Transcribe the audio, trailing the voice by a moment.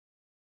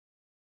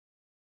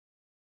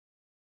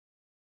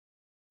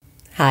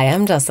Hi,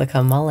 I'm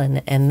Jessica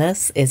Mullen, and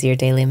this is your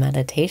daily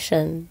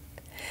meditation.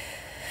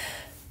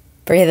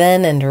 Breathe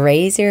in and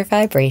raise your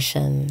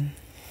vibration.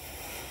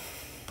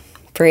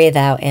 Breathe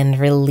out and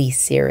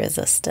release your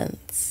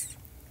resistance.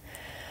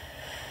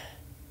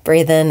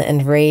 Breathe in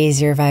and raise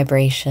your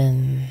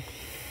vibration.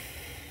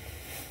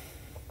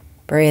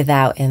 Breathe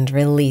out and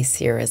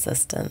release your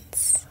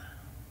resistance.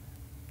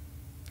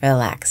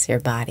 Relax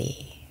your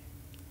body.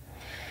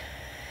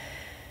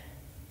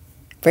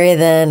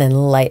 Breathe in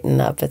and lighten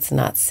up. It's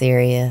not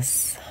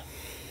serious.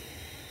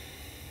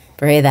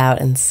 Breathe out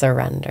and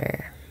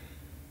surrender.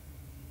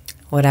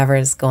 Whatever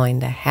is going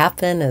to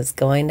happen is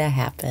going to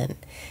happen.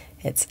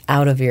 It's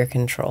out of your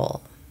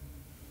control.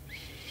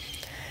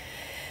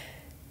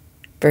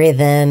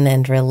 Breathe in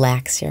and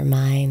relax your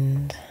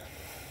mind.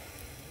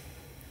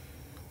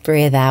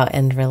 Breathe out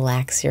and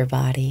relax your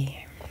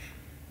body.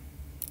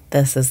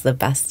 This is the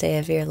best day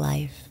of your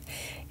life.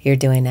 You're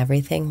doing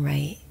everything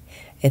right.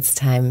 It's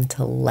time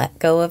to let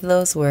go of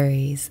those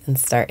worries and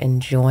start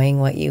enjoying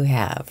what you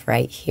have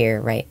right here,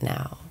 right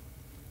now.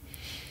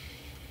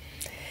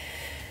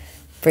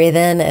 Breathe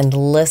in and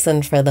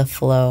listen for the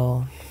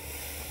flow.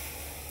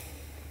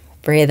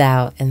 Breathe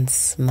out and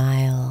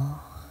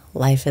smile.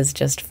 Life is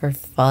just for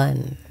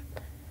fun.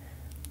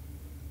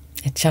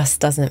 It just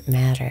doesn't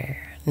matter.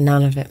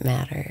 None of it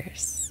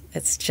matters.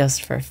 It's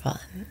just for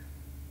fun.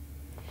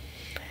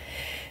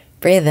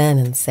 Breathe in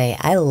and say,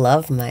 I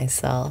love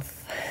myself.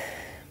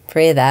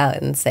 Breathe out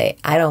and say,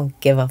 I don't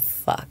give a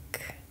fuck.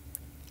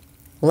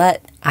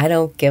 Let I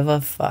don't give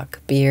a fuck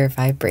be your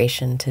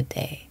vibration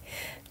today.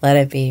 Let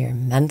it be your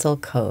mental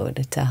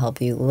code to help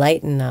you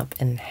lighten up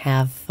and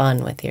have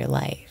fun with your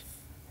life.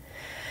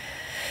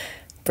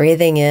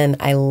 Breathing in,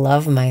 I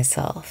love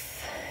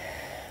myself.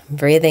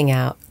 Breathing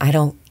out, I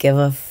don't give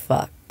a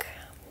fuck.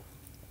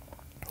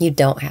 You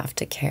don't have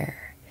to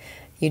care.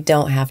 You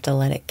don't have to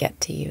let it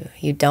get to you.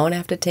 You don't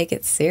have to take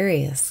it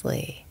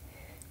seriously.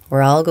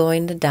 We're all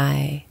going to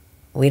die.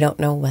 We don't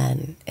know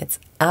when. It's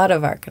out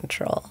of our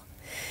control.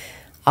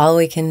 All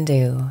we can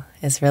do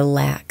is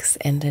relax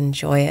and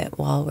enjoy it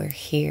while we're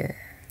here.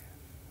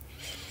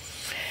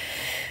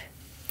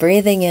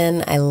 Breathing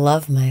in, I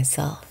love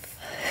myself.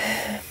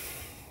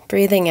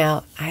 Breathing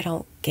out, I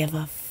don't give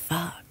a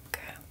fuck.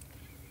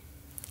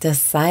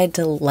 Decide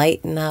to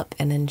lighten up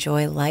and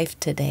enjoy life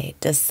today.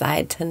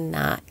 Decide to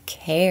not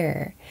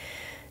care.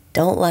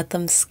 Don't let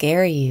them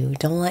scare you.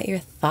 Don't let your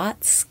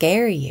thoughts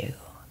scare you.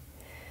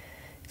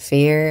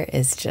 Fear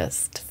is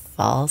just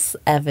false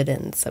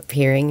evidence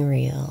appearing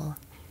real.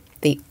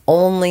 The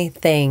only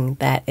thing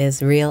that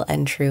is real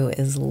and true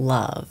is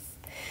love.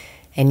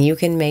 And you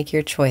can make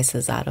your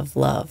choices out of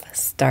love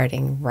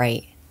starting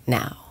right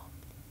now.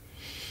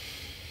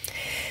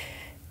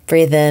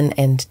 Breathe in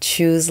and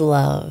choose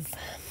love.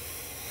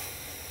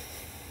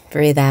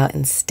 Breathe out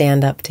and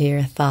stand up to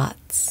your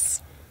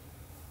thoughts.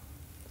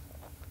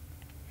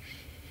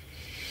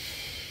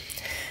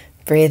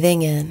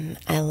 Breathing in,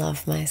 I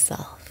love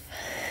myself.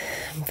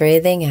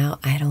 Breathing out,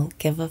 I don't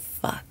give a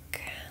fuck.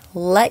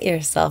 Let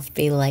yourself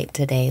be light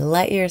today.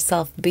 Let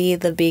yourself be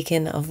the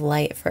beacon of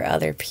light for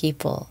other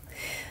people.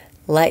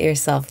 Let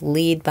yourself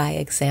lead by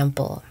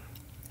example.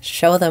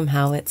 Show them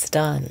how it's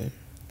done.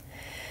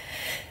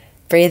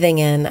 Breathing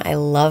in, I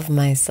love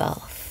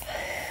myself.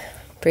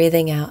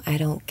 Breathing out, I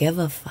don't give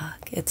a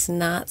fuck. It's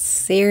not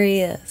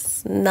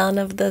serious. None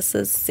of this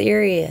is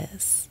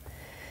serious.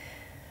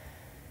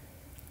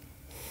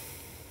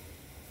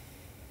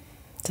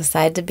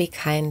 Decide to be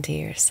kind to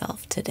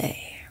yourself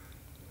today.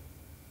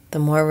 The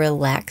more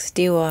relaxed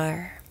you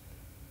are,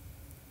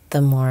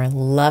 the more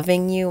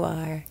loving you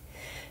are,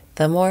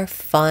 the more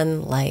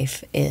fun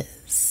life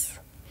is.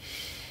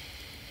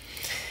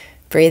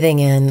 Breathing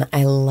in,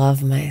 I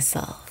love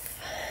myself.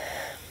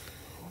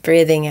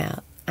 Breathing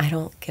out, I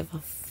don't give a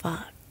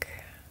fuck.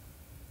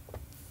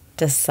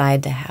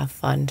 Decide to have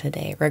fun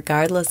today,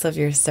 regardless of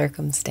your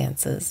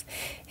circumstances.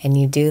 And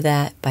you do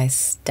that by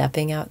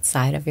stepping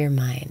outside of your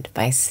mind,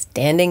 by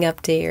standing up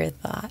to your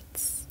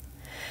thoughts.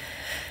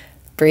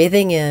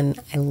 Breathing in,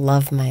 I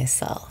love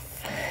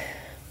myself.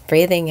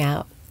 Breathing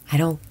out, I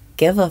don't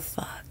give a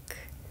fuck.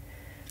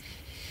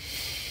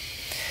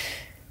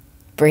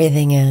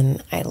 Breathing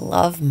in, I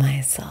love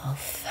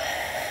myself.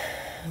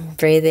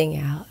 Breathing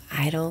out,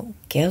 I don't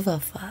give a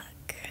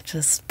fuck.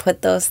 Just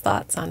put those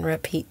thoughts on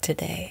repeat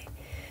today.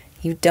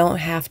 You don't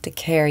have to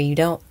care. You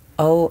don't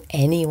owe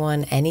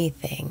anyone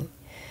anything.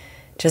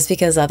 Just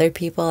because other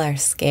people are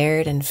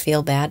scared and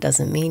feel bad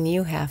doesn't mean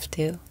you have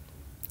to.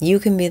 You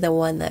can be the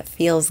one that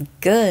feels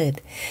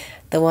good,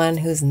 the one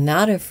who's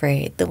not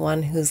afraid, the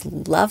one who's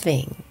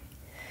loving.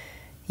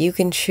 You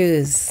can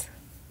choose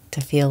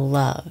to feel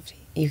loved.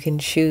 You can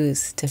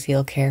choose to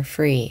feel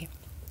carefree.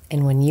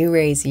 And when you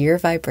raise your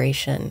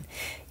vibration,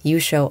 you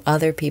show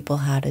other people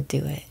how to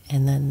do it,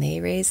 and then they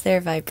raise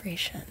their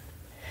vibration.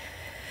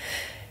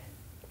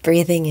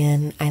 Breathing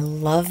in, I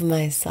love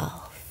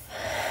myself.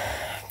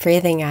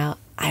 Breathing out,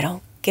 I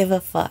don't give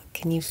a fuck.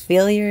 Can you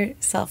feel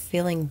yourself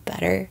feeling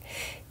better?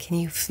 Can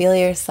you feel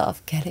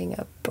yourself getting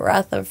a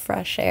breath of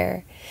fresh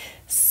air?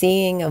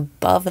 seeing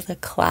above the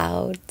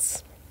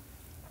clouds.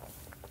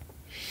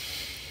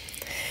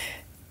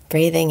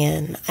 Breathing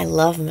in, I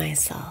love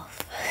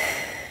myself.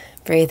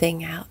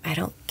 Breathing out, I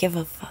don't give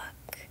a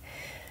fuck.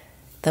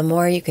 The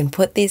more you can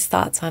put these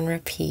thoughts on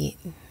repeat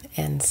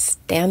and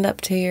stand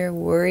up to your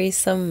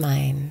worrisome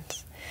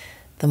mind,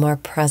 the more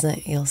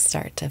present you'll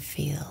start to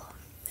feel.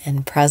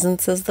 And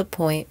presence is the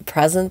point,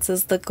 presence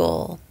is the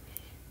goal,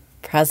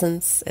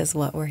 presence is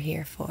what we're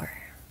here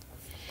for.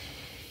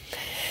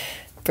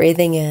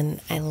 Breathing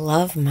in, I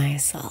love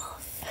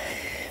myself.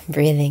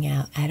 Breathing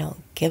out, I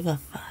don't give a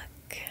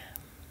fuck.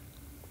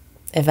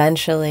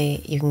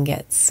 Eventually, you can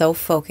get so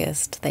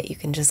focused that you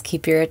can just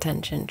keep your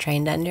attention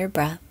trained on your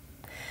breath.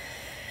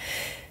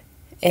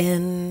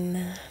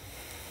 In,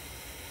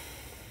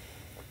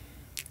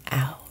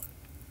 out.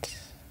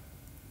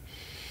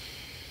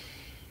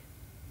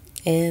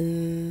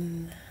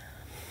 In,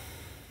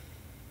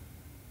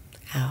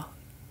 out.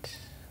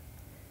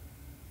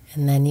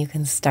 And then you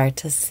can start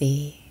to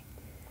see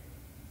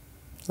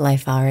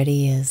life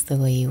already is the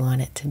way you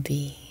want it to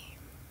be.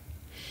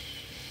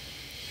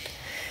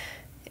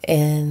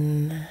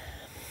 In,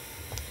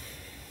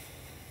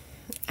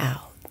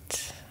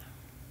 out.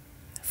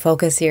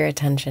 Focus your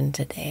attention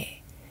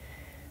today.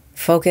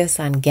 Focus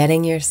on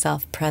getting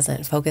yourself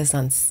present. Focus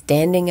on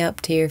standing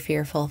up to your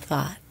fearful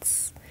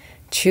thoughts.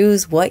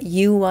 Choose what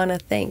you want to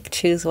think.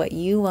 Choose what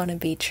you want to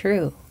be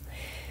true.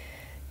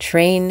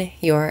 Train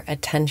your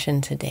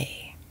attention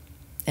today.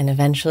 And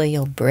eventually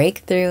you'll break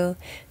through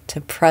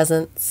to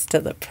presence, to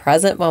the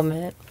present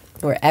moment,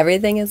 where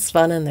everything is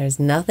fun and there's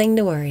nothing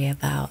to worry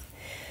about.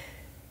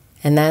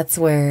 And that's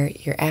where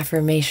your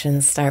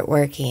affirmations start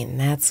working.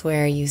 That's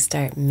where you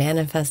start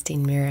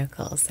manifesting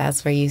miracles.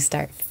 That's where you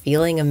start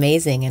feeling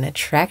amazing and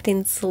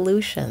attracting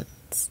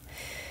solutions.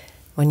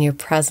 When you're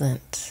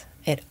present,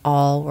 it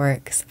all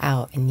works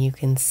out and you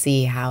can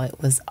see how it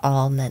was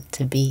all meant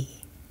to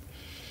be.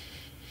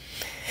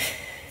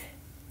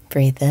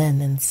 Breathe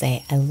in and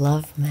say, I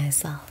love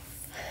myself.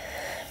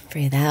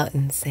 Breathe out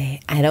and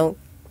say, I don't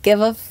give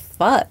a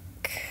fuck.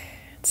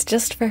 It's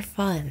just for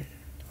fun.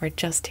 We're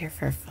just here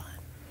for fun.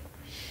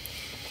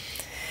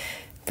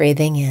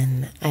 Breathing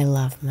in, I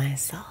love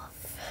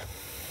myself.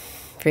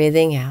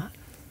 Breathing out,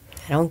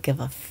 I don't give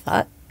a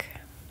fuck.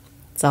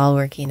 It's all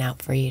working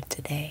out for you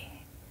today.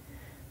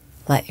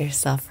 Let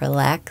yourself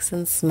relax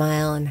and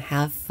smile and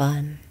have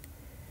fun.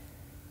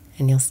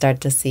 And you'll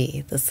start to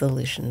see the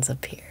solutions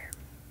appear.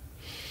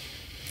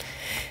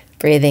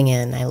 Breathing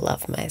in, I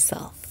love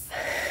myself.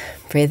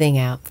 Breathing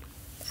out,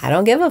 I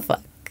don't give a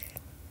fuck.